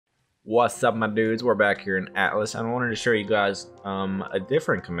What's up, my dudes? We're back here in Atlas, and I wanted to show you guys a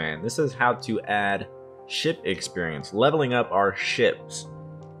different command. This is how to add ship experience, leveling up our ships.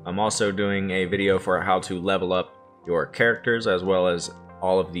 I'm also doing a video for how to level up your characters as well as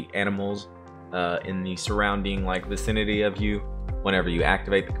all of the animals in the surrounding vicinity of you whenever you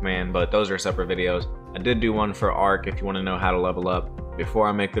activate the command, but those are separate videos. I did do one for Ark if you want to know how to level up before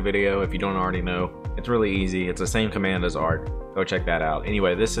I make the video. If you don't already know, it's really easy. It's the same command as Ark. Go check that out.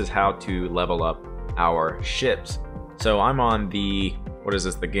 Anyway, this is how to level up our ships. So I'm on the, what is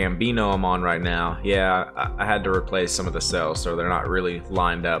this, the Gambino I'm on right now. Yeah, I had to replace some of the cells so they're not really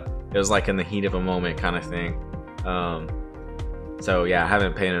lined up. It was like in the heat of a moment kind of thing. So yeah, I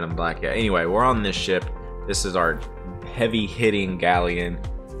haven't painted them black yet. Anyway, we're on this ship. This is our heavy hitting galleon.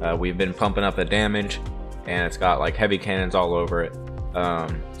 We've been pumping up the damage and it's got like heavy cannons all over it.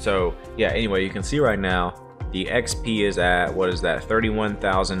 So yeah, anyway, you can see right now the XP is at, what is that,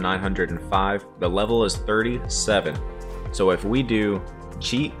 31,905. The level is 37. So if we do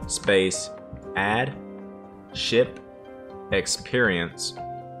cheat space add ship experience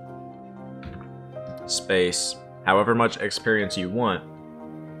space however much experience you want,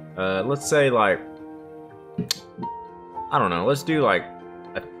 let's say like, I don't know, let's do like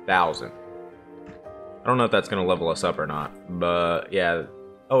 1,000. I don't know if that's gonna level us up or not, but yeah.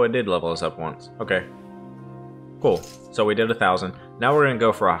 Oh, it did level us up once. Okay, cool. So we did 1,000. Now we're gonna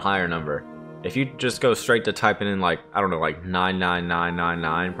go for a higher number. If you just go straight to typing in like, I don't know, like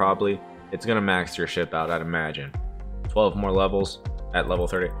 99999 probably, it's gonna max your ship out, I'd imagine. 12 more levels at level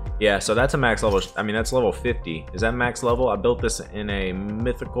 30. Yeah, so that's a max level. I mean, that's level 50. Is that max level? I built this in a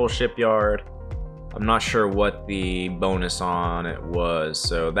mythical shipyard. I'm not sure what the bonus on it was,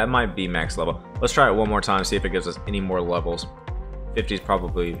 so that might be max level. Let's try it one more time, see if it gives us any more levels. 50 is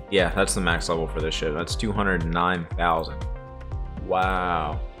probably, yeah, that's the max level for this ship. That's 209,000.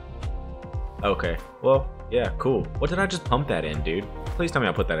 Wow. Okay, well, yeah, cool. What did I just pump that in, dude? Please tell me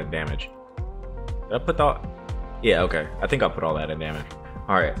I put that in damage. Did I put that? Yeah, okay. I think I'll put all that in damage.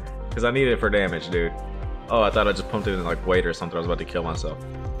 Alright, because I need it for damage, dude. Oh, I thought I just pumped it in like weight or something. I was about to kill myself.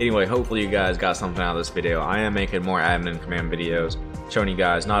 Anyway, hopefully you guys got something out of this video. I am making more admin command videos showing you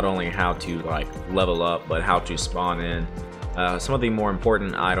guys not only how to like level up, but how to spawn in some of the more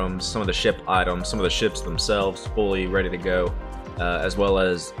important items, some of the ship items, some of the ships themselves fully ready to go, as well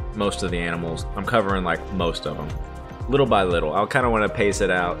as most of the animals. I'm covering like most of them, little by little. I kind of want to pace it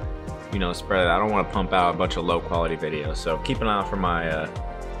out, you know, spread it out. I don't want to pump out a bunch of low quality videos, so keep an eye out for my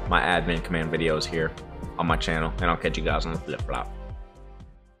my admin command videos here on my channel, and I'll catch you guys on the flip flop.